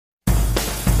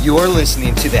You're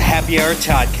listening to the Happy Hour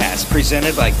Todcast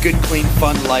presented by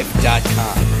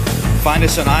GoodCleanFunLife.com. Find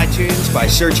us on iTunes by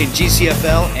searching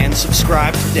GCFL and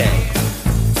subscribe today.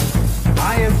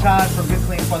 I am Todd from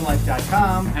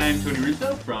GoodCleanFunLife.com. And I'm Tony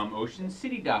Russo from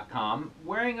OceanCity.com,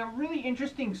 wearing a really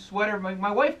interesting sweater. My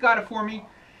wife got it for me.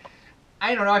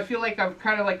 I don't know, I feel like I'm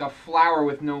kind of like a flower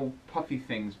with no puffy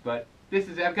things, but this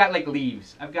is, I've got like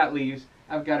leaves. I've got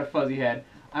a fuzzy head.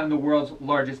 I'm the world's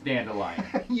largest dandelion.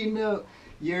 You know,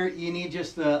 you need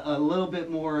just a little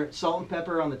bit more salt and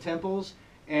pepper on the temples,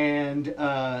 and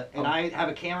I have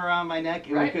a camera on my neck,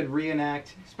 and right? We could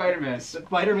reenact Spider-Man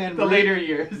the later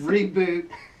years. Reboot.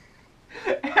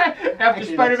 After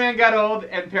Spider-Man got old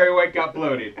and Perry White got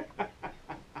bloated.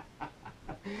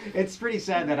 It's pretty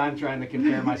sad that I'm trying to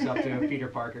compare myself to a Peter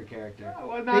Parker character. Oh,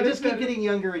 well, they just keep getting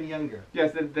younger and younger.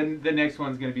 Yes, the next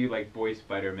one's going to be like Boy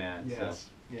Spider-Man. Yes. So.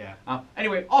 Yeah.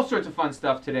 Anyway, all sorts of fun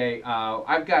stuff today.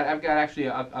 I've got actually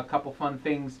a couple fun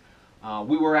things.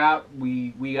 We were out,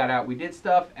 we got out, we did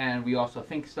stuff, and we also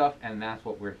think stuff, and that's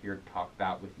what we're here to talk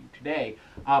about with you today.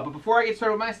 But before I get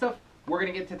started with my stuff, we're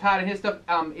gonna get to Todd and his stuff.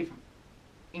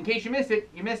 In case you missed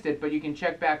it, but you can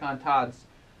check back on Todd's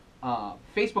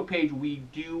Facebook page. We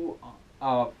do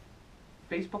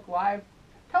Facebook Live.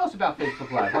 Tell us about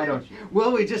Facebook Live. Why don't you?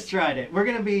 Well, we just tried it. We're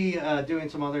gonna be doing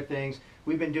some other things.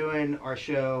 We've been doing our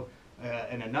show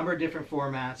in a number of different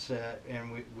formats,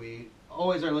 and we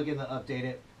always are looking to update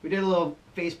it. We did a little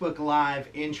Facebook Live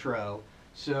intro,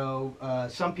 so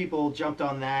some people jumped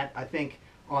on that. I think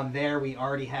on there we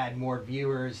already had more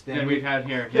viewers than we've had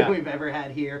here, than we've ever had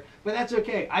here. But that's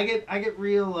okay. I get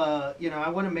real. I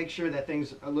want to make sure that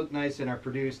things look nice and are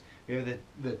produced. We have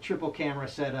the triple camera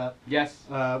set up. Yes.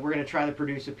 We're gonna try to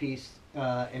produce a piece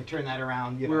and turn that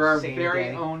around. We're our same very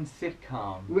day. Own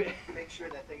sitcom. Make sure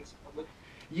that things look.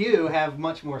 You have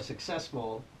much more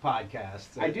successful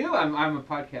podcasts. I do. I'm a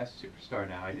podcast superstar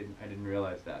now. I didn't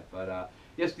realize that. But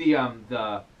yes,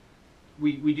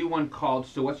 we do one called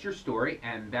So What's Your Story,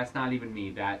 and that's not even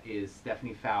me. That is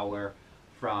Stephanie Fowler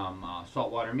from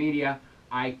Saltwater Media.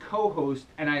 I co-host,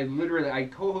 and I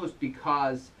co-host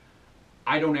because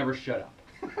I don't ever shut up.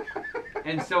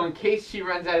 And so in case she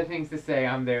runs out of things to say,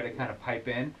 I'm there to kind of pipe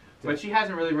in. But she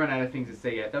hasn't really run out of things to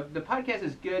say yet. The podcast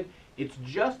is good. It's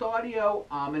just audio,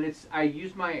 and I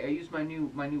use my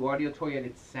new audio toy, and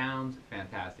it sounds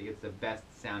fantastic. It's the best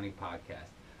sounding podcast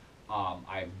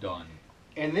I've done.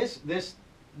 And this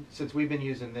since we've been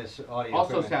using this audio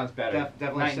also sounds better.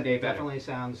 Definitely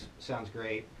sounds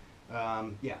great.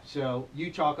 Yeah. So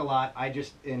you talk a lot. I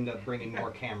just end up bringing more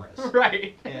cameras.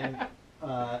 Right.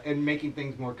 And making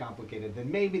things more complicated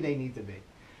than maybe they need to be.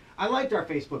 I liked our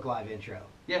Facebook Live intro.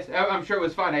 Yes, I'm sure it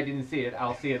was fun. I didn't see it.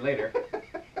 I'll see it later.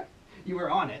 You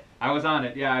were on it. I was on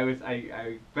it. Yeah, I was.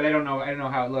 But I don't know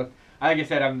how it looked. Like I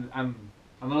said, I'm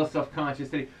a little self-conscious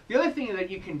today. The other thing that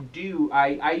you can do,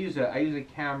 I use a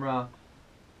camera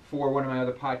for one of my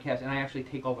other podcasts, and I actually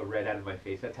take all the red out of my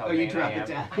face. That's how you drop it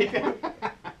down.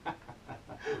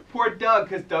 Poor Doug,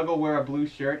 because Doug will wear a blue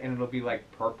shirt and it'll be like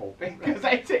purple because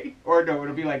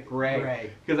it'll be like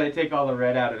gray because I take all the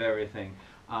red out of everything.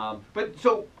 But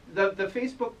so the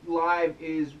Facebook Live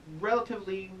is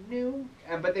relatively new,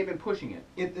 but they've been pushing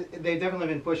it. They've definitely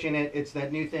been pushing it. It's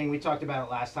that new thing. We talked about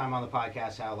it last time on the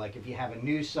podcast, how like if you have a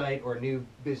new site or a new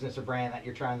business or brand that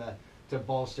you're trying to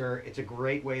bolster, it's a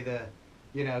great way to,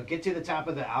 get to the top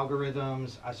of the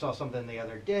algorithms. I saw something the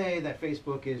other day that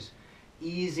Facebook is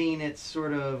easing its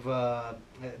sort of,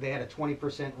 they had a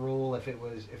 20% rule. If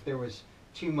there was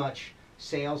too much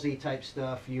salesy type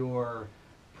stuff, your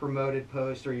promoted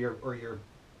post or your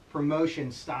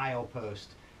promotion style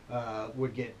post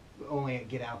would only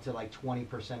get out to like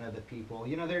 20% of the people.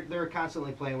 They're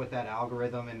constantly playing with that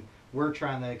algorithm, and we're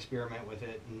trying to experiment with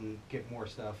it and get more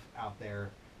stuff out there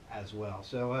as well.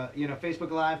 So Facebook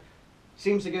Live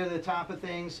seems to go to the top of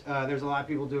things. There's a lot of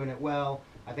people doing it well.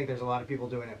 I think there's a lot of people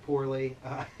doing it poorly.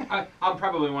 I'm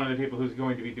probably one of the people who's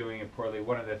going to be doing it poorly.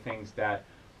 One of the things that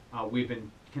we've been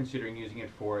considering using it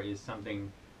for is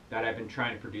something that I've been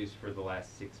trying to produce for the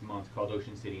last 6 months called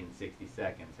Ocean City in 60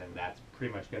 Seconds, and that's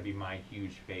pretty much going to be my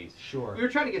huge face. Sure. We were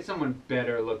trying to get someone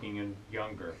better looking and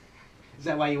younger. Is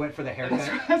that why you went for the haircut?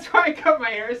 That's why I cut my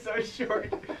hair so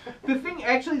short. The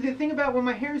thing about when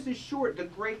my hair is this short, the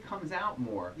gray comes out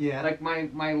more. Yeah. Like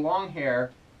my long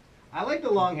hair. I like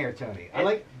the long hair, Tony.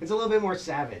 It's a little bit more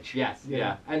savage. Yes,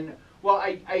 yeah. And well,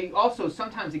 I also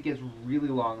sometimes it gets really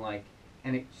long,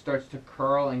 and it starts to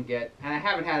curl and I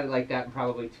haven't had it like that in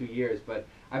probably 2 years, but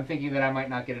I'm thinking that I might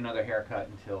not get another haircut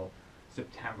until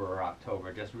September or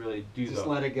October. Just really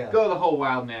let it go. Go the whole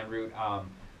wild man route.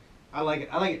 I like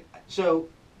it. So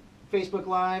Facebook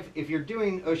Live, if you're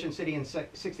doing Ocean City in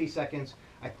 60 seconds,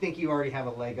 I think you already have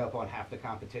a leg up on half the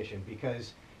competition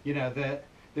because, you know,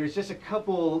 there's just a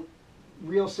couple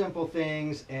real simple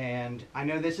things, and I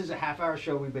know this is a half-hour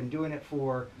show. We've been doing it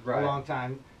for a long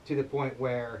time, to the point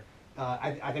where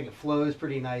I think it flows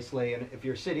pretty nicely, and if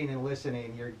you're sitting and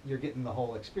listening, you're getting the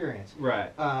whole experience.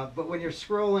 Right. But when you're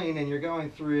scrolling and you're going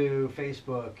through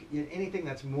Facebook, anything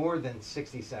that's more than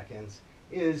 60 seconds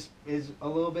is a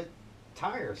little bit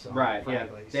tiresome. Right.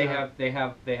 Frankly. Yeah. They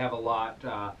have a lot,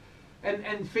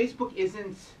 and Facebook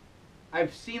isn't.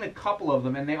 I've seen a couple of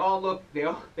them, and they all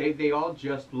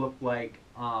just look like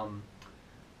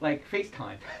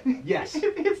FaceTime. Yes.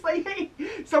 It's like, hey,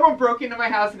 someone broke into my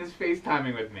house and is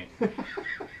FaceTiming with me.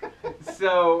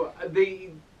 So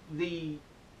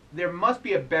there must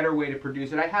be a better way to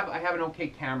produce it. I have an okay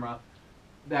camera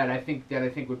that I think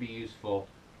would be useful.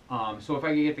 So if I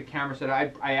could get the camera set,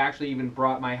 I actually even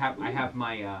brought I have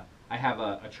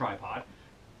a tripod.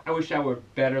 I wish I were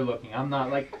better looking. I'm not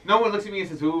like, no one looks at me and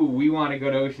says, ooh, we want to go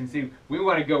to Ocean City. We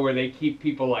want to go where they keep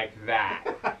people like that.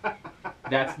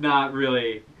 That's not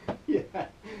really.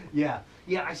 Yeah.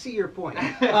 I see your point.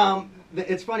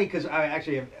 It's funny because I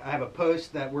have a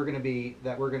post that we're gonna be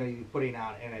putting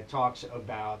out, and it talks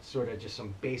about sort of just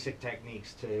some basic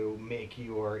techniques to make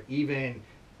your even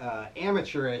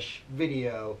amateurish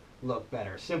video look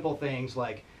better. Simple things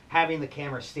like having the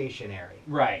camera stationary.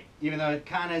 Right. Even though it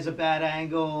kind of is a bad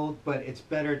angle, but it's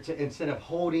better to, instead of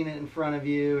holding it in front of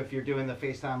you, if you're doing the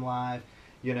FaceTime Live,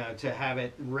 you know, to have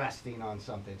it resting on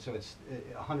something. So it's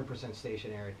 100%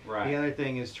 stationary. Right. The other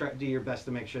thing is do your best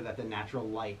to make sure that the natural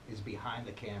light is behind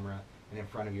the camera and in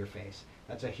front of your face.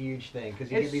 That's a huge thing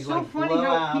because you get these like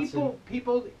blowouts. It's so funny how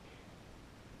people.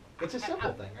 It's a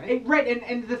simple thing, right? Right,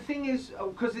 and the thing is,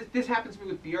 because this happens to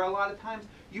me with beer a lot of times,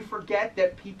 you forget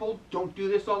that people don't do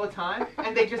this all the time,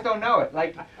 and they just don't know it.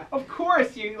 Like, of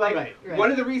course, you like. Right. One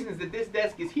of the reasons that this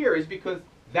desk is here is because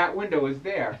that window is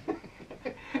there,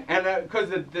 and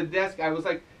because the desk, I was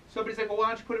like, somebody's like, well, why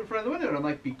don't you put it in front of the window? And I'm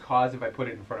like, because if I put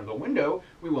it in front of the window,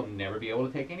 we will never be able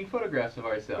to take any photographs of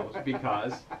ourselves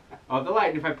because of the light.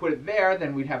 And if I put it there,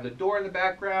 then we'd have the door in the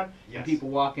background and people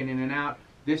walking in and out.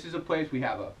 This is a place we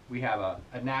have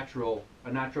a natural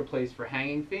place for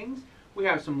hanging things. We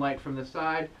have some light from the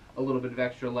side, a little bit of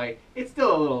extra light. It's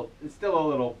still a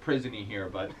little prison-y here,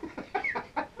 but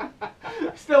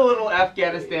still a little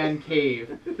Afghanistan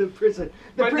cave. The prison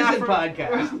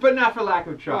podcast, but not for lack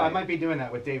of trying. Well, I might be doing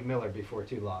that with Dave Miller before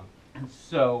too long.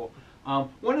 So,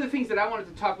 one of the things that I wanted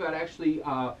to talk about I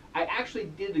actually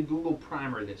did the Google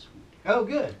Primer this week. Oh,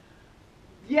 good.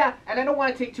 Yeah, and I don't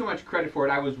want to take too much credit for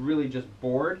it. I was really just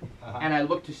bored, and I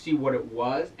looked to see what it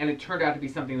was, and it turned out to be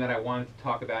something that I wanted to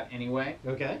talk about anyway.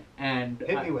 Okay. And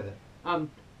hit me with it.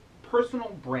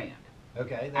 Personal brand.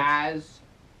 Okay. As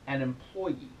an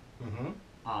employee,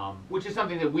 which is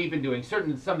something that we've been doing.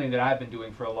 Certainly something that I've been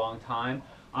doing for a long time.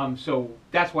 So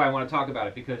that's why I want to talk about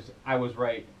it, because I was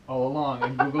right all along,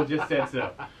 and Google just said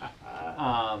so.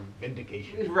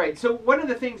 Vindication. Right. So one of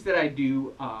the things that I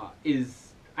do is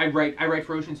I write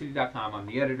for OceanCity.com. I'm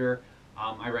the editor.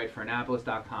 I write for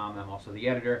Annapolis.com. I'm also the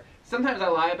editor. Sometimes I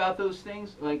lie about those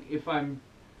things. Like if I'm,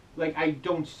 like I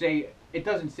don't say, it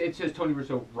doesn't say, it says Tony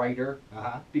Russo writer,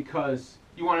 because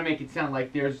you want to make it sound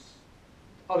like there's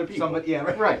other people. Somebody, yeah,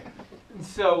 right.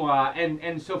 So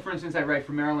and so for instance, I write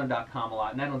for Maryland.com a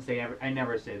lot, and I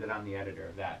never say that I'm the editor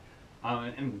of that,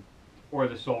 or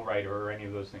the sole writer or any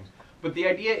of those things. But the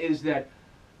idea is that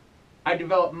I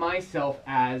develop myself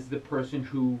as the person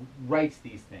who writes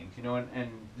these things, you know,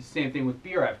 and the same thing with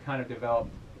beer. I've kind of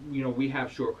developed, you know, we have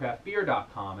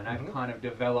ShoreCraftBeer.com, and I've kind of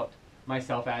developed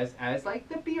myself as like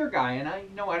the beer guy, and I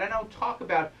don't talk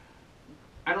about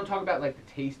like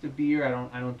the taste of beer.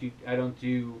 I don't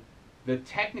do the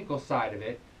technical side of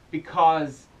it,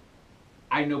 because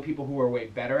I know people who are way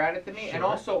better at it than me, and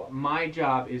also my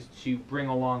job is to bring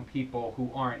along people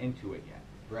who aren't into it yet.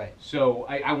 Right. So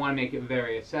I want to make it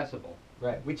very accessible.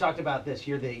 Right. We talked about this.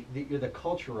 You're the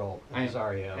cultural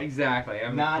impresario. Exactly.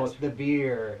 I'm not the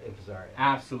beer impresario.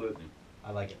 Absolutely.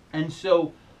 I like it. And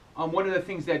so, one of the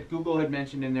things that Google had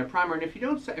mentioned in their primer, and if you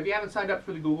haven't signed up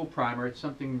for the Google Primer, it's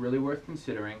something really worth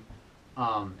considering.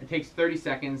 It takes 30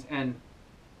 seconds, and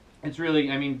it's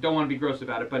really, I mean, don't want to be gross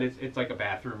about it, but it's like a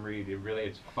bathroom read.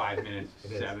 It's 5 minutes,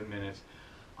 7 minutes.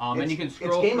 And you can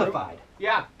scroll. It's gamified. Through.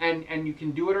 Yeah, and you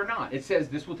can do it or not. It says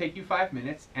this will take you 5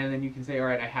 minutes, and then you can say, all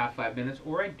right, I have 5 minutes,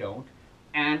 or I don't,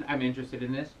 and I'm interested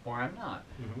in this, or I'm not.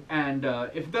 And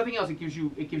if nothing else, it gives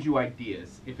you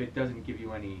ideas. If it doesn't give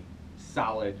you any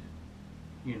solid,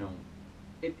 you know,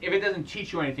 if it doesn't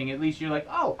teach you anything, at least you're like,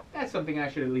 oh, that's something I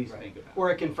should at least think about.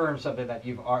 Or it confirms something that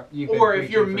you've been or if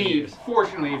you're preaching for me, years.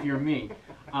 fortunately, if you're me,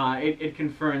 it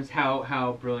confirms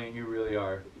how brilliant you really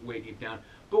are way deep down.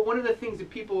 But one of the things that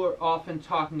people are often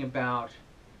talking about,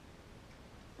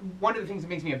 one of the things that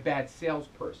makes me a bad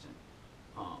salesperson,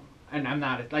 and I'm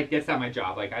not, like, that's not my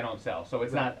job, like, I don't sell, so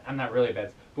it's not, I'm not really a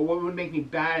bad, but what would make me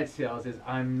bad at sales is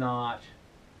I'm not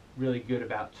really good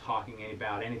about talking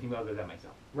about anything other than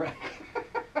myself. Right.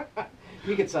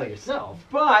 You could sell yourself.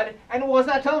 But, and well, it's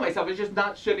not telling myself, it's just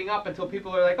not shutting up until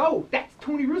people are like, oh, that's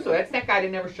Tony Russo, that's that guy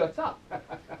that never shuts up.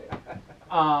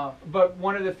 But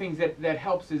one of the things that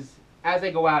helps is, as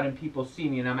I go out and people see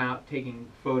me and I'm out taking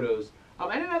photos,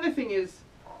 and another thing is...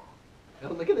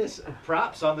 Oh, look at this.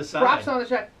 Props on the side. Props on the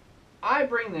side. I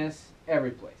bring this every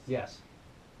place. Yes.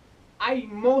 I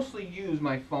mostly use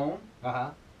my phone. Uh-huh.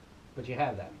 But you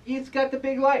have that. It's got the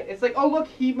big light. It's like, oh, look,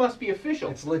 he must be official.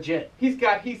 It's legit.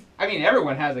 I mean,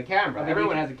 everyone has a camera. I mean,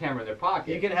 everyone has a camera in their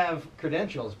pocket. You can have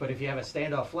credentials, but if you have a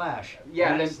standoff flash,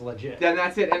 yeah, that's legit. Then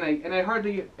that's it. And I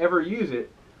hardly ever use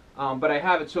it, but I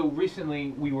have it. So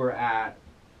recently we were at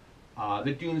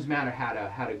the Dunes Manor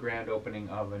had a grand opening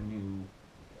of a new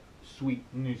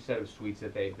set of suites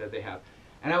that they have,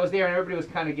 and I was there and everybody was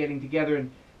kind of getting together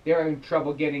and they were having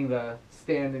trouble getting the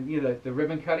stand and the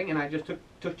ribbon cutting, and I just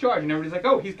took charge, and everybody's like,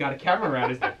 oh, he's got a camera around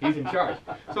his neck, he's in charge.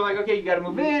 So I'm like, okay, you got to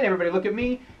move in, everybody look at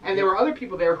me, and there were other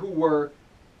people there who were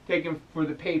taking for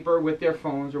the paper with their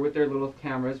phones or with their little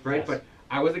cameras, right? Yes. But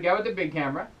I was the guy with the big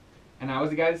camera, and I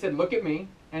was the guy that said, look at me,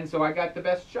 and so I got the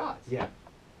best shots. Yeah.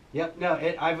 Yep. No,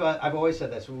 I've always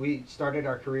said this. We started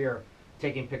our career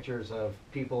taking pictures of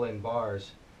people in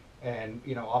bars, and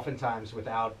oftentimes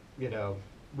without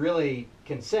really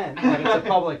consent, but it's a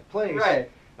public place.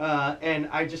 Right. And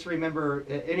I just remember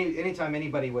anytime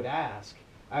anybody would ask,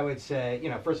 I would say,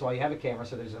 first of all, you have a camera,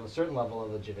 so there's a certain level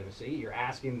of legitimacy. You're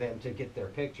asking them to get their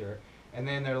picture, and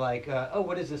then they're like, oh,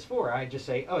 what is this for? I just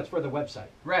say, oh, it's for the website.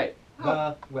 Right.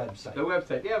 The website. The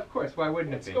website. Yeah, of course. Why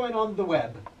wouldn't it be? It's going on the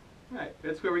web. Right.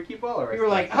 That's where we keep all our. You were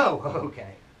like, oh,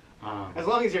 okay. As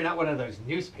long as you're not one of those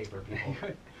newspaper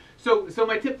people. So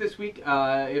my tip this week,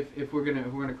 if we're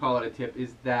gonna call it a tip,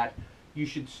 is that you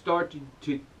should start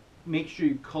to make sure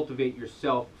you cultivate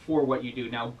yourself for what you do.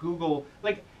 Now Google,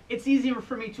 like, it's easier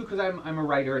for me too because I'm a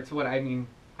writer. It's what I mean.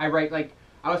 I write, like,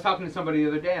 I was talking to somebody the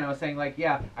other day and I was saying, like,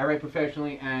 yeah, I write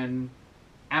professionally and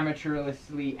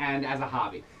amateurishly and as a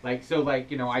hobby. Like, so,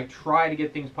 like, I try to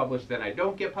get things published, then I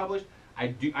don't get published. I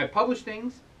publish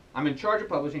things. I'm in charge of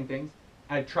publishing things.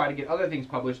 I try to get other things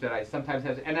published that I sometimes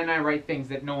have, and then I write things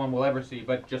that no one will ever see,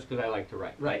 but just because I like to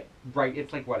write. Right. Right.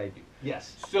 It's like what I do.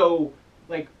 Yes. So,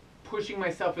 like, pushing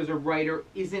myself as a writer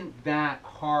isn't that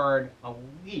hard a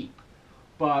leap.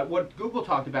 But what Google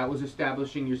talked about was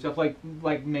establishing yourself, like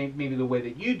maybe the way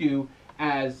that you do,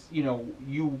 as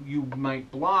you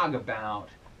might blog about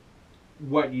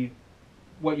what your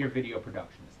video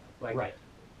production is like. Right.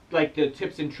 Like the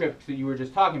tips and tricks that you were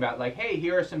just talking about, like, hey,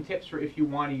 here are some tips for if you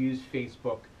want to use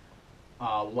Facebook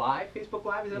Live. Facebook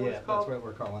Live, is that what it's called? Yeah, that's what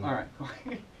we're calling it. All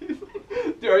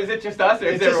right. Or is it just us, or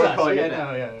is everyone calling it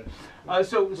that? Yeah.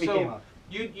 So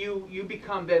you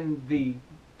become then the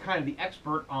kind of the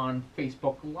expert on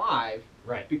Facebook Live,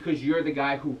 right? Because you're the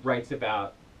guy who writes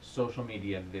about social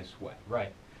media this way,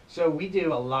 right? So we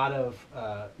do a lot of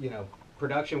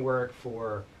production work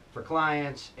for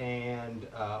clients, and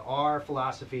our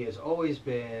philosophy has always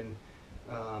been,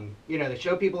 to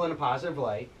show people in a positive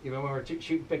light, even when we're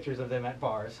shooting pictures of them at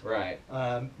bars. Right.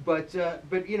 But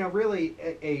really,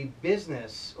 a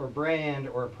business or brand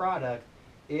or a product,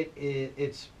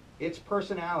 its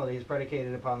personality is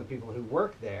predicated upon the people who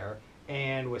work there.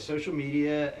 And with social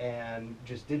media and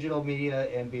just digital media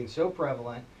and being so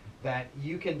prevalent, that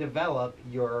you can develop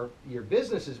your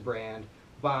business's brand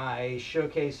by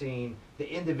showcasing the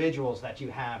individuals that you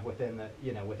have within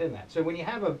that. So when you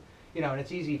have and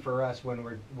it's easy for us when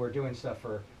we're doing stuff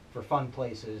for fun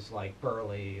places like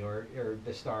Burley or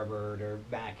the Starboard or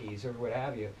Mackey's or what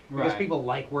have you, because people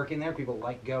like working there, people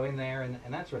like going there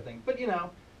and that sort of thing. But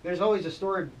there's always a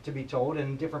story to be told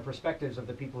and different perspectives of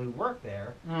the people who work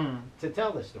there to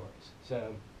tell the stories.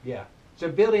 So yeah, so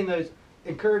building those,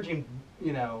 encouraging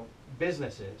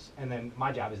businesses, and then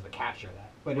my job is to capture that.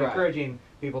 But encouraging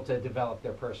people to develop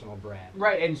their personal brand.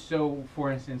 Right, and so,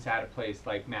 for instance, at a place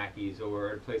like Mackey's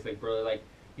or a place like Burley, like,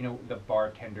 the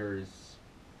bartenders,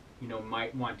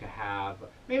 might want to have,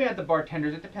 maybe not the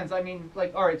bartenders, it depends. I mean,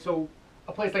 like, all right, so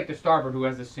a place like the Starboard who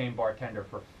has the same bartender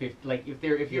for 50, like,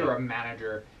 if you're a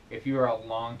manager, if you're a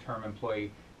long-term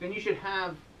employee, then you should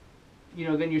have,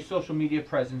 then your social media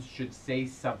presence should say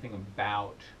something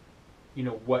about you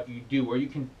know, what you do, or you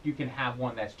can have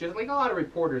one that's just like a lot of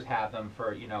reporters have them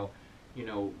for, you know,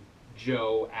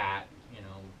 Joe at, you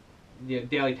know, the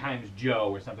Daily Times Joe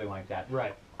or something like that.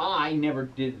 Right. I never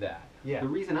did that. Yeah. The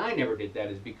reason I never did that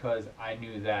is because I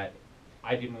knew that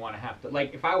I didn't want to have to,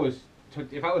 like, if I was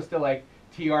still like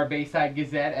TR Bayside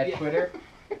Gazette at Twitter,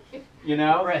 you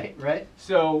know? Right.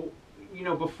 So, you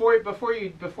know, before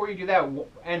you do that,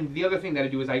 and the other thing that I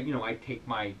do is I take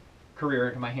my career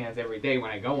into my hands every day when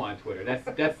I go on Twitter.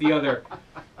 That's the other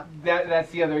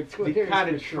that's the other kind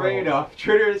of trade-off.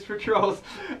 Twitter is for trolls,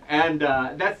 and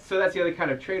that's the other kind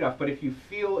of trade-off. But if you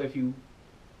feel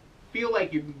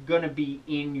like you're gonna be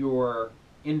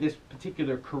in this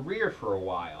particular career for a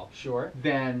while, sure,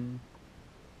 then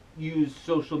use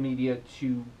social media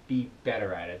to be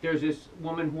better at it. There's this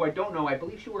woman who I don't know. I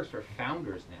believe she works for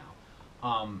Founders now.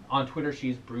 On Twitter,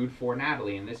 she's Brewed for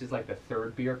Natalie, and this is like the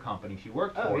third beer company she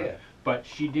worked for. Yeah. But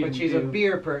she didn't. But she's a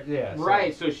beer yeah.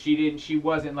 Right. So she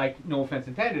wasn't like, no offense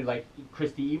intended, like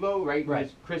Christy Evo, right?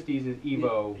 Right. Christie's is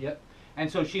Evo. Yep.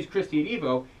 And so she's Christy at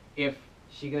Evo. If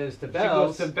she goes to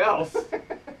Bell's,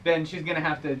 then she's gonna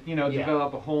have to,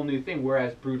 develop a whole new thing.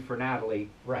 Whereas Brewed for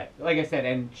Natalie, right? Like I said,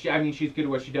 and she's good at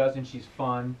what she does, and she's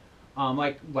fun.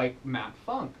 Like Matt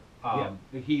Funk.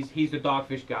 He's the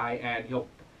Dogfish guy, and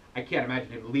I can't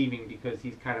imagine him leaving because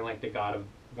he's kind of like the god of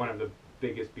one of the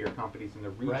biggest beer companies in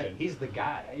the region. Right, he's the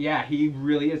guy. Yeah, he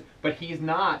really is. But he's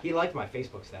not. He liked my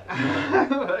Facebook status.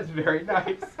 That's very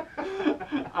nice.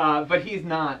 But he's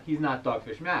not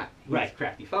Dogfish Matt. He's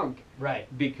Crafty Funk. Right.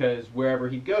 Because wherever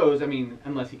he goes, I mean,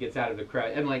 unless he gets out of the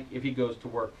crowd, and like if he goes to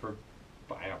work for,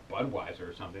 Budweiser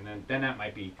or something, then that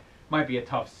might be a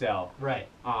tough sell. Right.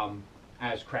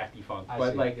 As Crafty Funk. I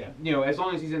But see, as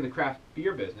long as he's in the craft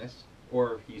beer business,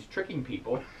 or he's tricking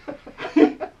people,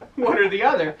 one or the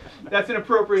other, that's an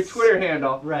appropriate Twitter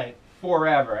handle. Right.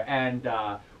 Forever. And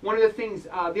one of the things,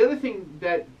 the other thing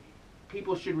that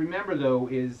people should remember though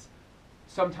is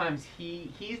sometimes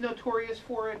he's notorious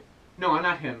for it. No,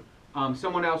 not him.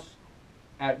 Someone else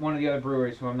at one of the other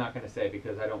breweries who I'm not going to say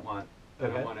because I don't want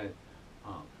to.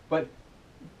 But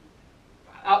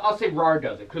I'll say RAR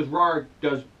does it because RAR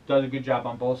does a good job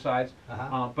on both sides.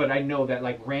 But I know that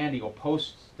like Randy will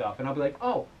post stuff and I'll be like,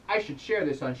 oh, I should share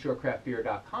this on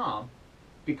SureCraftBeer.com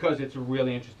because it's a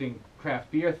really interesting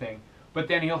craft beer thing. But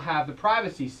then he'll have the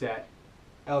privacy set.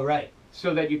 Oh, right.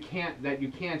 So that you can't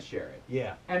share it.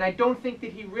 Yeah. And I don't think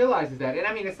that he realizes that. And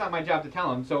I mean, it's not my job to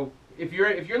tell him. So if you're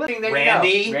listening, then Randy.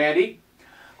 you know. Randy.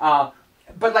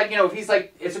 But like if he's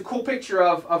like, it's a cool picture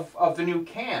of the new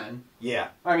can. Yeah.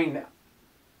 I mean,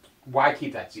 why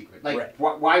keep that secret? Like,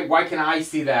 why can I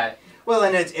see that? Well,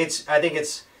 and it's I think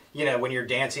it's when you're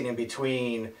dancing in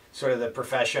between sort of the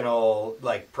professional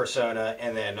like persona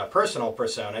and then a personal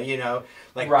persona,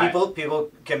 like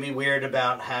people can be weird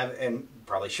about and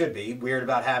probably should be weird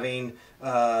about having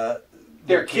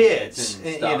their kids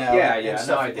and stuff.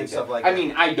 And stuff like that. I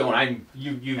mean, I don't.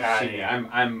 You've seen me.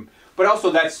 I'm. But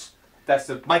also that's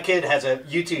my kid has a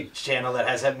YouTube channel that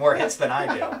has had more hits than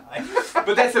I do.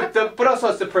 But also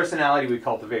it's the personality we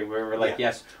cultivate where we're like,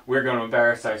 yes, we're going to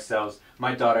embarrass ourselves.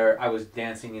 My daughter, I was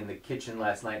dancing in the kitchen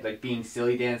last night, like being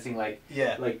silly dancing, like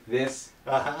this,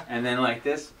 and then like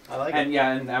this. I like it. And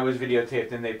and I was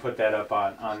videotaped, and they put that up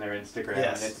on their Instagram,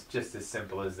 and it's just as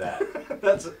simple as that.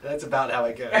 That's about how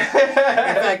it goes. In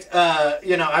fact,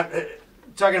 I'm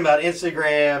talking about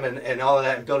Instagram and all of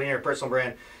that, and building your personal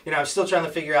brand. I'm still trying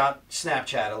to figure out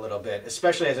Snapchat a little bit,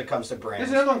 especially as it comes to brands.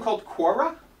 There's another one called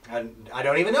Quora. I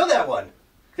don't even know that one.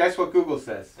 That's what Google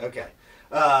says. Okay.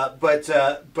 But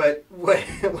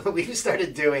what we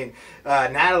started doing,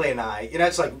 Natalie and I,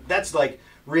 it's like, that's like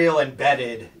real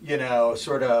embedded,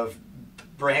 sort of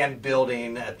brand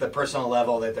building at the personal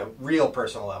level, at the real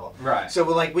personal level. Right. So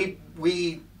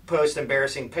we post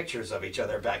embarrassing pictures of each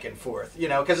other back and forth,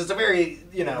 because it's a very,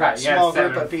 small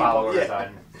group of people.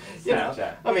 On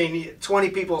Snapchat. I mean, 20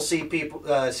 people see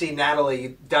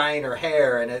Natalie dyeing her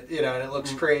hair, and it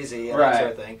looks crazy and that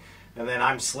sort of thing. And then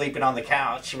I'm sleeping on the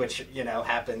couch, which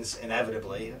happens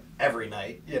inevitably every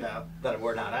night. That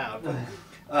we're not out.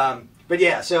 But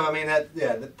yeah, so I mean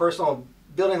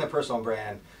building the personal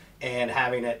brand and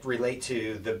having it relate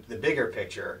to the bigger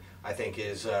picture, I think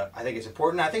is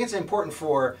important. I think it's important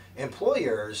for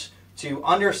employers to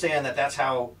understand that that's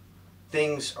how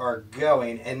things are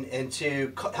going and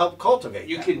to help cultivate.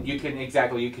 You can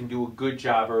do a good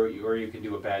job or you can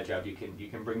do a bad job. You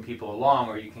can bring people along,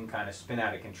 or you can kind of spin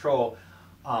out of control,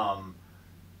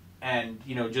 and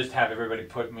just have everybody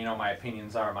put my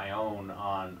opinions are my own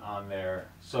on their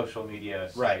social media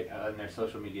site, on their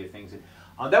social media things.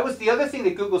 That was the other thing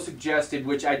that Google suggested,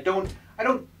 which I don't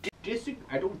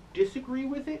disagree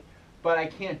with it, but I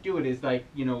can't do it. Is like,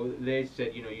 they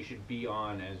said, you should be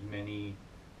on as many.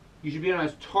 You should be on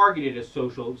as targeted as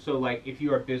social. So, like, if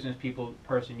you're a business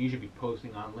person, you should be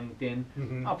posting on LinkedIn.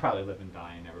 Mm-hmm. I'll probably live and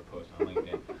die and never post on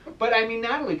LinkedIn. But I mean,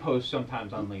 Natalie posts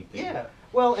sometimes on LinkedIn. Yeah.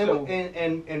 Well, So-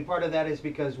 and part of that is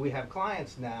because we have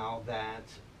clients now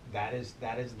that is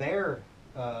their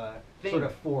Thing. sort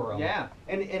of forum. Yeah.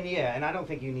 And I don't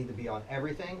think you need to be on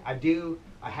everything.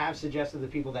 I have suggested to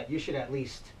people that you should at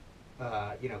least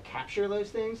capture those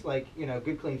things, like,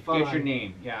 good clean fun. Get your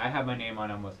name. Yeah, I have my name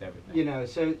on almost everything.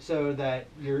 So that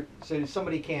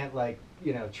somebody can't, like,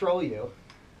 troll you.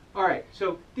 All right.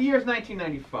 So the year's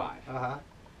 1995, Uh-huh.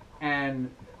 and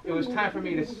it was time for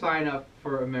me to sign up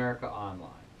for America Online.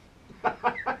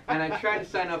 And I tried to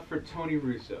sign up for Tony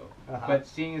Russo, Uh-huh. but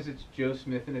seeing as it's Joe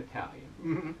Smith in Italian,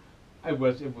 Mhm. it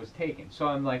was taken. So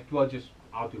I'm like, well,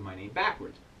 I'll do my name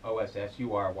backwards.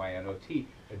 OSSURYNOT.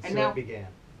 And And so now- it began.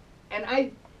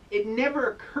 And it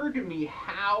never occurred to me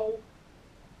how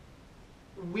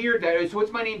weird that is. So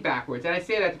it's my name backwards. And I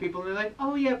say that to people, and they're like,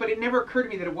 oh yeah, but it never occurred to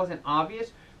me that it wasn't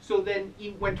obvious. So then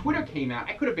when Twitter came out,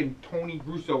 I could have been Tony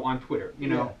Russo on Twitter.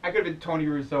 Yeah. I could have been Tony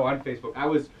Russo on Facebook. I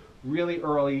was really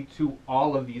early to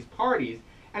all of these parties.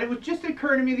 And it was just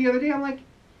occurring to me the other day, I'm like,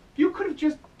 you could have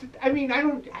just, I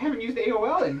haven't used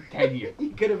AOL in 10 years. You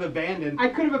could have abandoned. I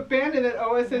could have abandoned that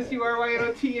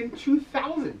OSSURYNOT in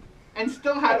 2000 and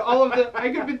still had all of the, I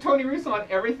could have been Tony Russo on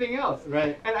everything else.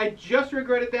 Right. And I just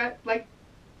regretted that, like,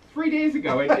 3 days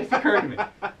ago. It just occurred to me.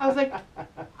 I was like,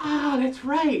 that's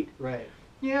right. Right.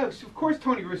 Yeah, so of course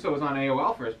Tony Russo was on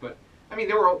AOL first, but I mean,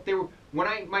 they were when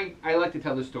I like to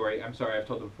tell this story. I'm sorry, I've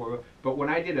told it before, but when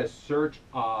I did a search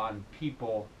on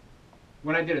people,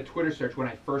 when I did a Twitter search when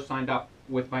I first signed up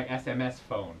with my SMS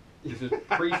phone, this is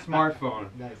pre-smartphone.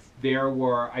 Nice. There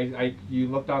were you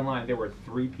looked online. There were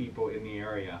 3 people in the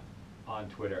area on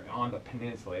Twitter on the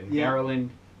peninsula in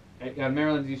Maryland, on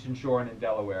Maryland's Eastern Shore, and in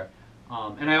Delaware.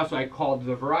 And I called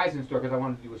the Verizon store because I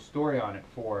wanted to do a story on it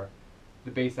for the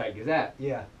Bayside Gazette.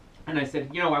 Yeah. And I said,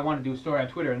 I want to do a story on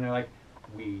Twitter, and they're like,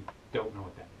 we don't know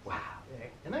what that is. Wow.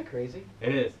 Isn't that crazy?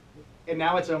 It is. And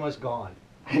now it's almost gone.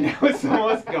 And now it's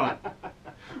almost gone.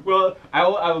 Well,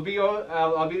 I'll be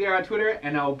there on Twitter,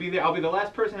 and I'll be the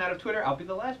last person out of Twitter. I'll be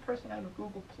the last person out of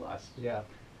Google Plus. Yeah.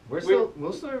 We're still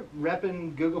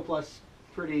repping Google Plus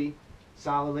pretty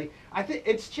solidly. I think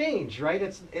it's changed, right?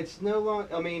 It's no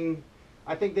longer. I mean,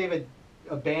 I think they've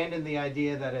abandoned the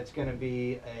idea that it's going to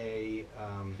be a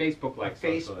Facebook-like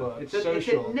Facebook It's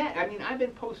social. a net. I mean, I've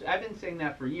been saying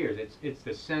that for years. It's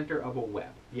the center of a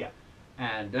web. Yeah.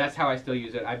 And that's how I still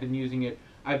use it. I've been using it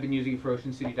for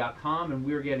OceanCity.com, and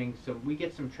we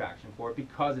get some traction for it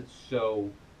because it's so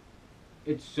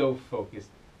focused.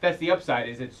 That's the upside,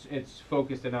 is it's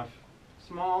focused enough,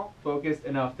 focused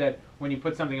enough that when you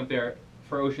put something up there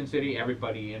for Ocean City,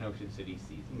 everybody in Ocean City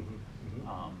sees it. Mm-hmm.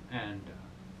 Mm-hmm.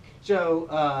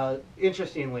 So,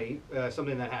 interestingly,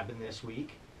 something that happened this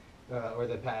week, or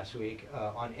the past week,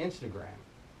 on Instagram,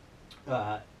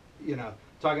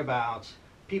 talk about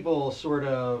people sort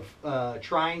of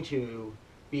trying to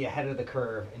be ahead of the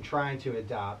curve and trying to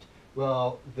adopt.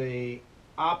 Well, the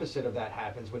opposite of that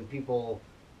happens when people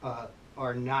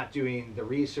are not doing the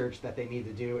research that they need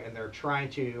to do, and they're trying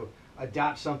to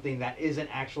adopt something that isn't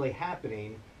actually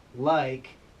happening, like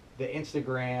the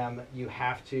Instagram, you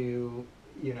have to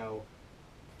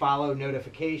follow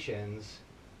notifications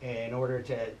in order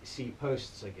to see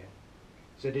posts again.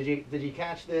 So did you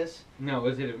catch this? No,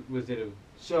 was it a?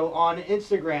 So on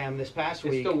Instagram this past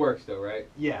week, It still works though, right?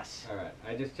 yes. All right,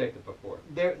 I just checked it before.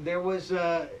 There was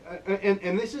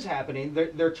and this is happening.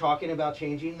 They're talking about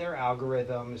changing their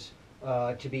algorithms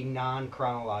to be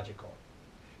non-chronological.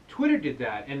 Twitter did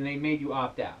that, and they made you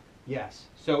opt out. Yes.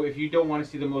 So if you don't want to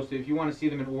see if you want to see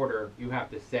them in order, you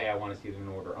have to say I want to see them in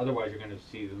order. Otherwise, you're going to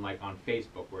see them like on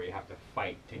Facebook, where you have to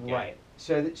fight to get. Right.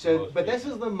 But this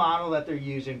is the model that they're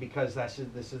using, because this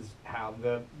is how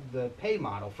the pay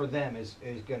model for them is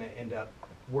going to end up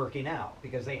working out,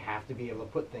 because they have to be able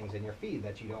to put things in your feed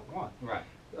that you don't want. Right.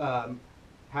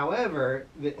 However,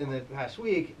 in the past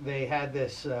week, they had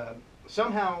this,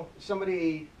 somehow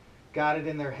somebody got it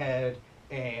in their head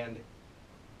and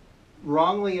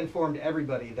wrongly informed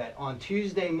everybody that on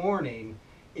Tuesday morning,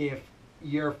 if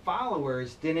your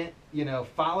followers didn't,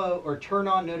 follow or turn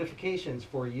on notifications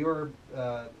for your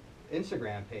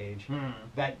Instagram page,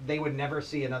 that they would never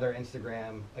see another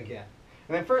Instagram again.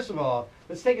 And then, first of all,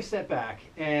 let's take a step back.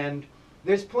 And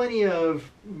there's plenty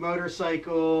of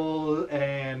motorcycle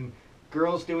and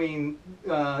girls doing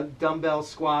dumbbell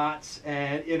squats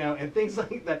and and things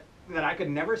like that I could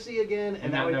never see again,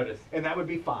 and that would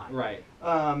be fine. Right.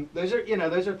 Those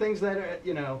are things that are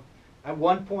At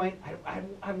one point, I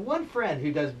have one friend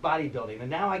who does bodybuilding, and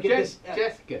now I get this.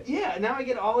 Jessica. Yeah, now I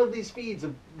get all of these feeds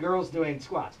of girls doing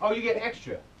squats. Oh, you get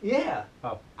extra. Yeah.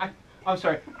 Oh, I'm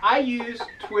sorry. I use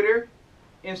Twitter,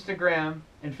 Instagram,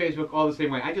 and Facebook all the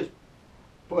same way. I just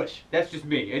Push. That's just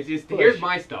me. It's just Push. here's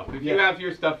my stuff. If you Yeah. have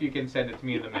your stuff, you can send it to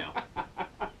me in the mail.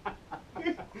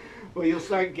 Well, you'll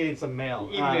start getting some mail.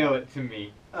 Email it to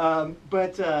me.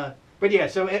 But yeah,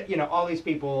 so all these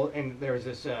people, and there's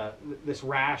this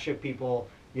rash of people,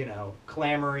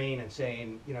 clamoring and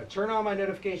saying, turn on my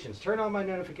notifications, turn on my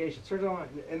notifications, turn on,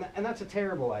 and that's a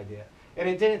terrible idea. And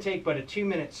it didn't take but a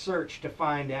 2-minute search to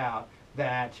find out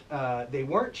that they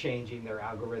weren't changing their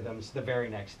algorithms the very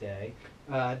next day.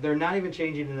 They're not even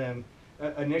changing them.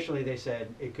 Initially, they said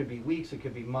it could be weeks, it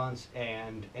could be months,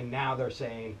 and now they're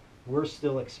saying we're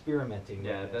still experimenting.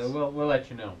 Yeah, with this. we'll let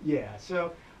you know. Yeah,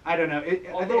 so I don't know.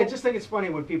 I just think it's funny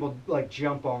when people like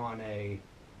jump on a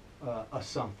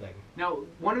something. Now,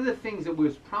 one of the things that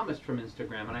was promised from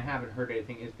Instagram, and I haven't heard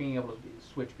anything, is being able to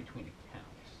switch between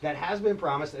accounts. That has been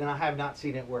promised, and I have not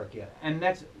seen it work yet. And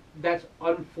that's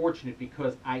unfortunate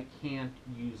because I can't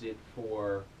use it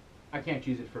for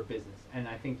business, and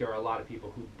I think there are a lot of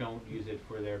people who don't use it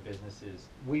for their businesses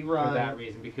We run for that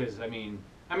reason. Because I mean,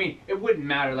 it wouldn't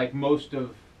matter. Like most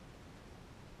of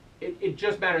it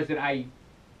just matters that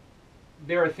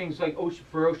there are things like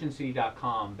for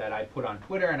OceanCity.com that I put on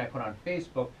Twitter and I put on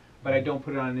Facebook, but I don't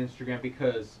put it on Instagram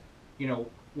because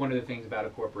one of the things about a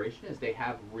corporation is they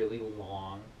have really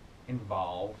long,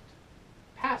 involved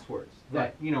passwords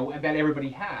that that everybody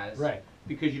has. Right.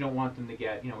 Because you don't want them to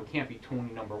get, it can't be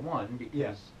Tony number 1 because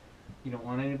Yeah. you don't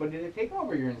want anybody to take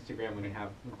over your Instagram when you have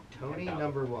Tony 10,000.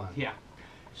 number 1. Yeah.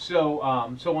 So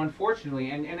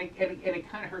unfortunately, and it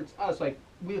kind of hurts us. Like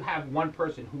we have one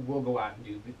person who will go out and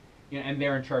do, and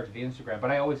they're in charge of the Instagram.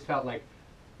 But I always felt like,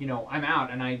 I'm out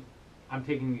and I'm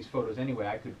taking these photos anyway.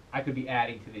 I could be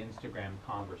adding to the Instagram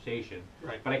conversation.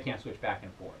 Right. But I can't switch back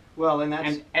and forth. Well,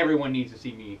 And everyone needs to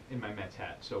see me in my Mets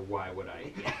hat. So why would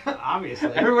I? obviously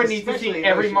Everyone needs to see especially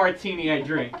every Ocean. martini I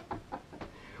drink.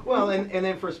 Well, and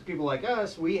then for people like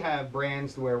us, we have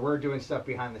brands where we're doing stuff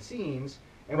behind the scenes.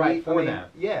 And Right, for them.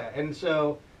 Yeah, and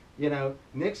so,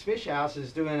 Nick's Fish House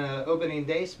is doing an opening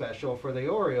day special for the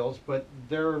Orioles, but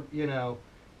they're, you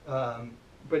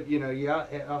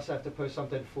also have to post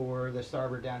something for the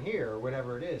Starboard down here or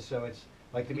whatever it is. So it's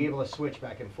like to be able to switch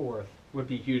back and forth. Would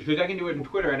be huge because I can do it in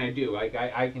Twitter, and I do. I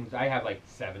have like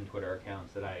 7 Twitter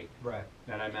accounts that I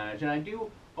manage, and I do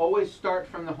always start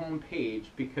from the home page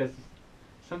because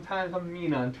sometimes I'm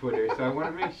mean on Twitter, so I want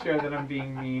to make sure that I'm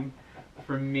being mean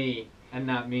from me and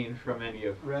not mean from any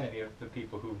of the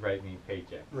people who write me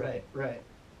paychecks. Right.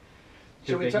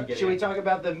 Should we talk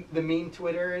about the mean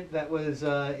Twitter that was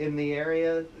in the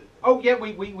area? Oh yeah,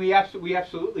 we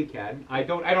absolutely can. I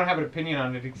don't have an opinion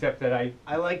on it except that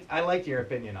I liked your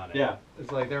opinion on it. Yeah.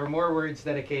 It's like there were more words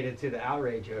dedicated to the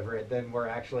outrage over it than were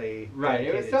actually right.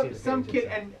 It was dedicated to some the kid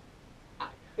pages. and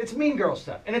It's mean girl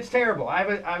stuff, and it's terrible. I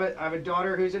have a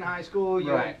daughter who's in high school.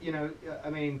 Right.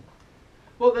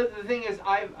 Well, the thing is,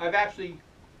 I've actually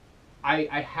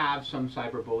I have some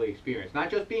cyberbully experience, not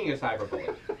just being a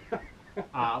cyberbully.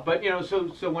 But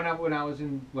so when I was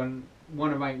when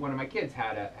one of my kids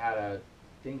had a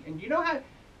thing, and how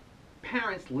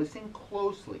parents listen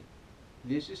closely.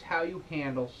 This is how you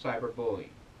handle cyberbullying.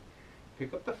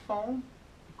 Pick up the phone,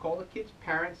 call the kid's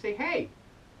parents, say, "Hey,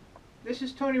 this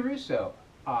is Tony Russo.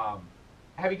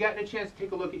 Have you gotten a chance to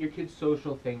take a look at your kid's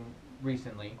social thing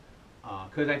recently?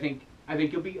 Because I think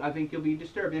you'll be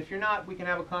disturbed. If you're not, we can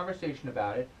have a conversation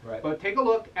about it. Right. But take a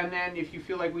look, and then if you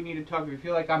feel like we need to talk, if you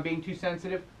feel like I'm being too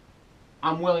sensitive,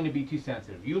 I'm willing to be too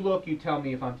sensitive. You look, you tell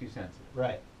me if I'm too sensitive.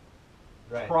 Right.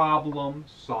 Problem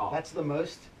solved. That's the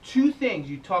most. 2 things: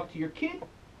 you talk to your kid,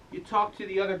 you talk to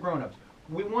the other grown-ups.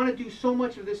 We want to do so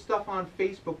much of this stuff on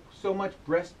Facebook, so much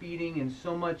breastfeeding and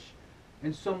so much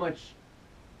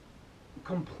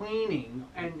complaining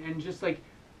and just like.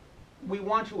 We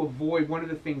want to avoid, one of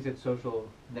the things that social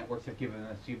networks have given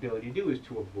us the ability to do is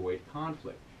to avoid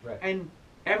conflict. Right. And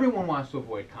everyone wants to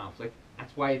avoid conflict.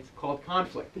 That's why it's called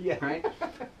conflict. Yeah. Right?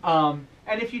 And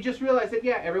if you just realize that,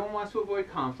 everyone wants to avoid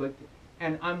conflict,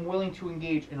 and I'm willing to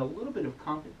engage in a little bit of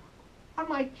conflict on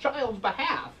my child's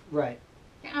behalf. Right.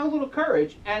 Have a little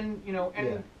courage, and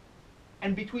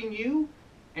and between you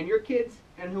and your kids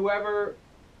and whoever,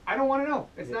 I don't want to know.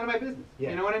 It's none of my business. Yeah.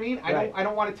 You know what I mean? Right. I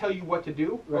don't want to tell you what to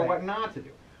do or Right. what not to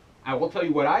do. I will tell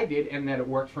you what I did and that it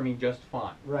worked for me just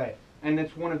fine. Right. And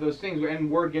it's one of those things where, and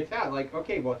word gets out, like,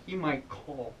 okay, well, he might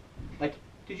call. Like,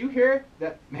 did you hear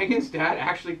that Megan's dad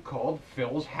actually called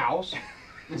Phil's house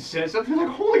and said something like,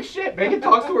 holy shit, Megan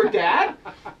talks to her dad?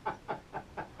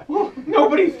 Well,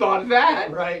 Nobody thought of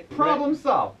that. Right. Problem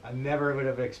solved. I never would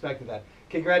have expected that.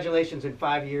 Congratulations in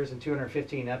 5 years and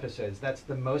 215 episodes. That's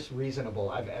the most reasonable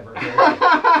I've ever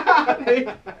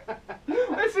heard.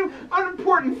 That's an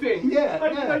unimportant thing. Yeah,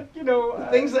 like,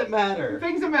 things that matter.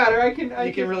 Things that matter. I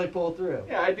can really pull through.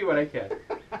 Yeah, I do what I can.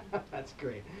 That's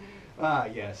great.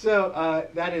 Yeah. So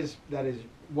that is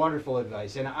wonderful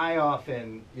advice, and I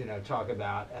often talk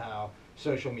about how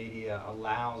social media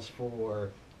allows for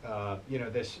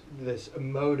this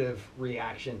emotive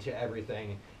reaction to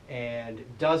everything, and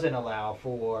doesn't allow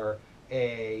for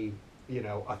a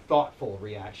thoughtful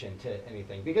reaction to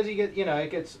anything, because you get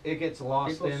it gets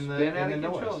lost People in spin out the of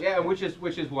control. noise. Yeah,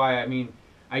 which is why I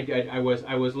was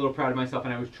a little proud of myself,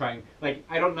 and I was trying, like,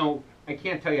 I don't know, I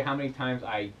can't tell you how many times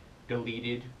I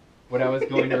deleted what I was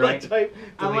going to write.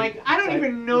 I'm like, I don't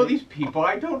even know these people.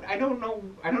 I don't know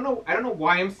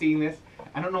why I'm seeing this.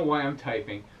 I don't know why I'm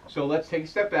typing. So let's take a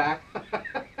step back.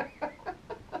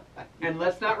 And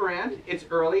let's not rant. It's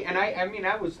early, and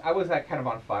I was like kind of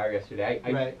on fire yesterday.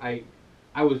 I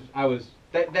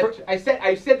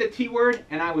said the T word,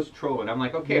 and I was trolling. I'm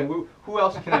like, okay, who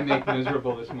else can I make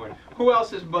miserable this morning? Who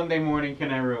else's Monday morning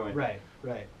can I ruin? Right.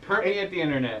 Permeate the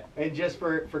internet. And just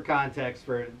for context,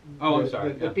 for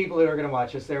the people who are going to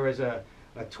watch this, there was a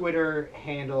Twitter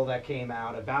handle that came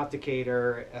out about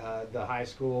Decatur, the high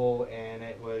school, and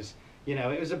it was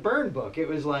a burn book. It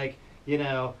was like,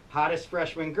 hottest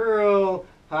freshman girl,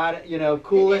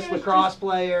 coolest lacrosse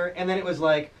player, and then it was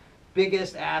like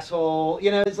biggest asshole.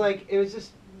 It's like, it was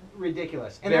just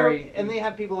ridiculous. And they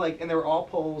have people and they were all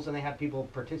polls, and they have people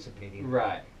participating.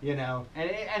 Right. And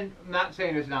I'm not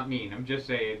saying it's not mean. I'm just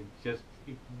saying, just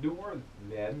ignore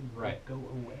them. Right. Go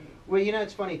away. Well,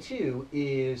 it's funny too.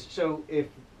 Is so if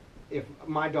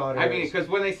my daughter. I mean, because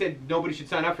when they said nobody should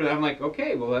sign up for that, I'm like,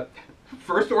 okay, well, that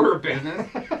first order of business.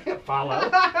 Follow.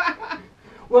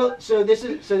 Well, so this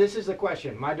is the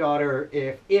question. My daughter,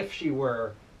 if she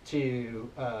were to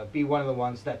be one of the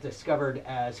ones that discovered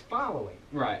as following,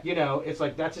 right? It's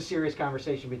like, that's a serious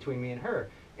conversation between me and her.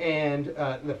 And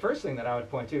the first thing that I would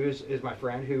point to is my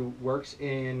friend who works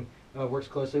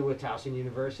closely with Towson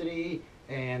University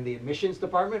and the admissions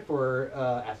department for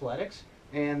athletics.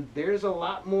 And there's a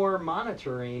lot more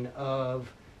monitoring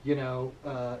of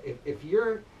if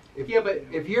you're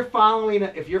following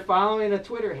a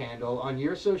Twitter handle on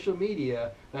your social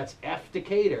media that's F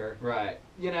Decatur, right?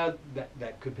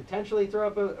 That could potentially throw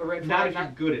up a red flag. Not if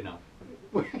you're good enough.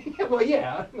 Well,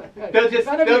 yeah. They'll just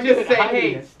say,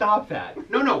 "Hey, stop that."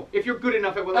 No. If you're good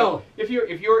enough, it will. If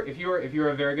you're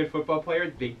a very good football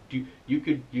player, you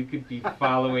could be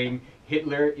following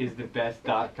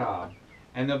HitlerIsTheBest.com.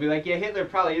 And they'll be like, yeah, Hitler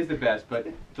probably is the best, but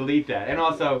delete that. And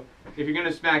also, if you're going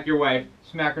to smack your wife,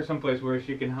 smack her someplace where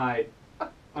she can hide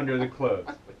under the clothes.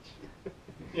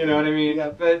 You know what I mean? Yeah.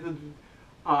 But,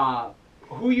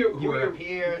 who you're up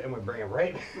here, and we're bringing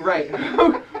right. Right.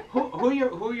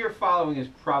 who you're following is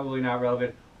probably not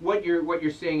relevant. What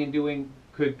you're saying and doing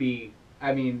could be,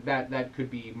 that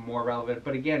could be more relevant.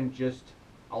 But again, just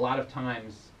a lot of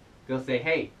times they'll say,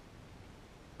 hey,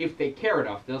 if they care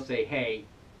enough, they'll say, hey,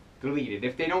 delete it.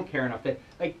 If they don't care enough,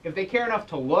 if they care enough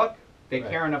to look, they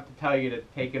care enough to tell you to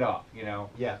take it off.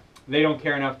 Yeah. They don't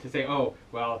care enough to say, oh,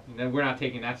 well, then we're not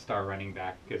taking that star running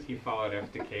back because he followed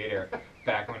F. Decatur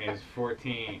back when he was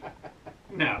 14.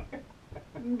 No.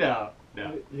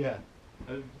 Yeah.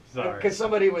 Sorry. Because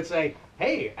somebody would say,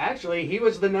 hey, actually, he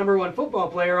was the #1 football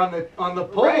player on the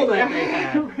poll that they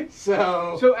had.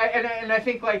 So and I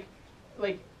think like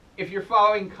if you're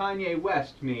following Kanye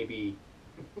West, maybe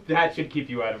that should keep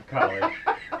you out of college.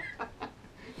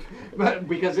 But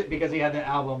because he had the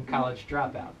album College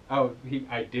Dropout. Oh,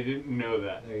 I didn't know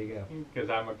that. There you go. Because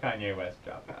I'm a Kanye West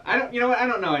dropout. I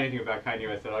don't know anything about Kanye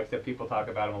West at all, except people talk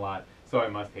about him a lot, so I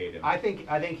must hate him. I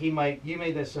think he might. You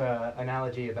made this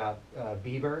analogy about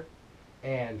Bieber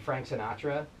and Frank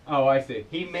Sinatra. Oh, I see.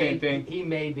 Same thing. He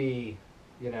may be,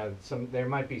 there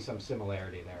might be some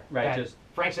similarity there. Right. Just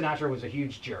Frank Sinatra was a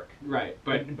huge jerk. Right,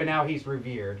 but now he's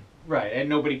revered. Right, and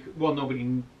nobody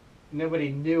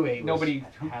knew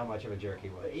how much of a jerk he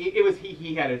was. It was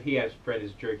he had spread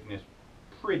his jerkiness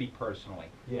pretty personally.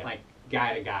 Yeah. Like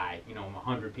guy to guy,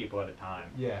 100 people at a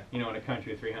time. Yeah. In a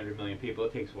country of 300 million people,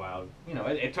 it takes a while.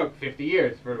 It took 50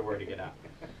 years for the word to get out.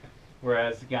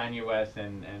 Whereas Kanye West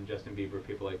and Justin Bieber,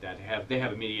 people like that, they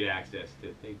have immediate access.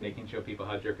 They can show people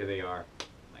how jerky they are.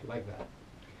 Like that.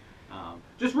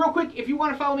 Just real quick, if you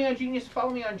want to follow me on Genius,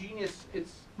 follow me on Genius.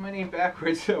 It's my name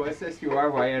backwards, so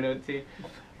SSURYNOT.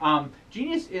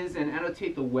 Genius is an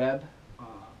annotate the web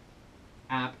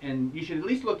app, and you should at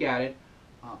least look at it.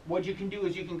 What you can do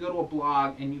is you can go to a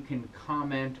blog and you can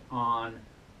comment on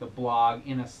the blog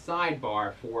in a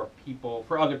sidebar for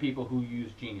other people who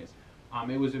use Genius.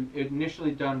 It was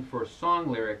initially done for song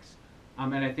lyrics,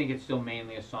 and I think it's still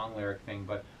mainly a song lyric thing.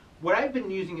 But what I've been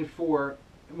using it for,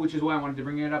 which is why I wanted to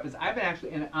bring it up, is I've been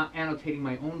actually annotating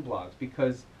my own blogs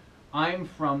because I'm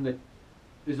from the.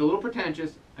 It's a little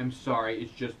pretentious. I'm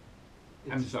sorry.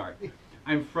 I'm sorry.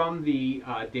 I'm from the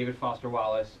David Foster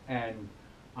Wallace and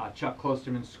Chuck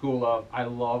Klosterman school of I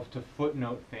love to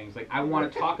footnote things. Like I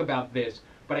want to talk about this,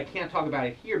 but I can't talk about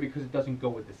it here because it doesn't go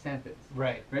with the sentence.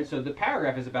 Right. Right. So the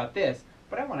paragraph is about this,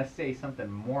 but I want to say something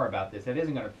more about this that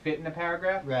isn't going to fit in the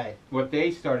paragraph. Right. What they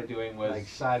started doing was like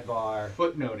sidebar,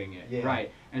 footnoting it. Yeah.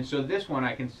 Right. And so this one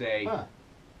I can say,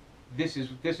 this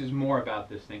is more about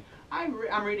this thing. I'm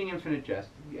reading Infinite Jest.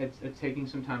 It's taking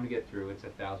some time to get through. It's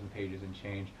 1,000 pages and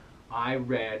change. I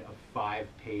read a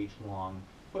 5-page long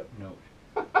footnote.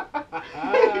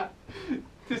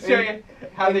 To show you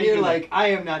how and they you're do like, I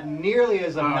am not nearly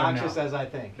as obnoxious no. as I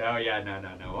think. No, yeah,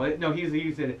 no. Well, no,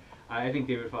 he's I think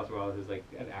David Foster Wallace is like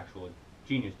an actual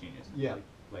genius. Yeah.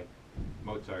 Like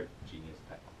Mozart genius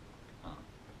type.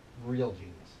 Real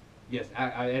genius. Yes,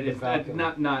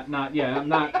 not. Yeah,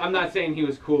 I'm not saying he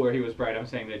was cool or he was bright. I'm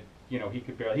saying that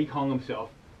he hung himself.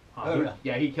 Really?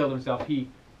 Yeah, he killed himself.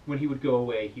 When he would go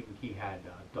away, he had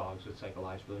dogs with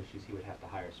psychological issues. He would have to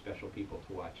hire special people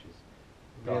to watch his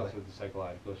dogs with the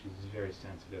psychological issues. He's very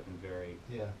sensitive and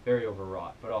very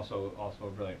overwrought, but also a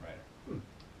brilliant writer.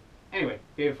 Anyway,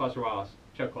 David Foster Wallace,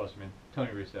 Chuck Klosterman,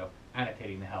 Tony Russo,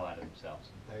 annotating the hell out of themselves.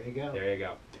 There you go. There you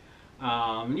go.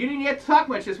 You didn't get to talk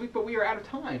much this week, but we are out of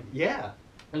time. Yeah.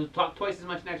 We'll talk twice as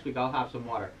much next week. I'll have some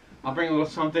water. I'll bring a little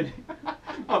something.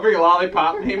 I'll bring a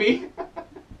lollipop, maybe.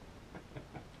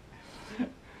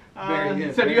 Very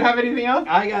good. So do you have anything else?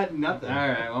 I got nothing. All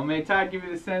right. Well, may Todd give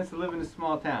you the sense to live in a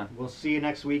small town. We'll see you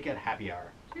next week at Happy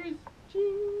Hour. Cheers.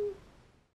 Cheers.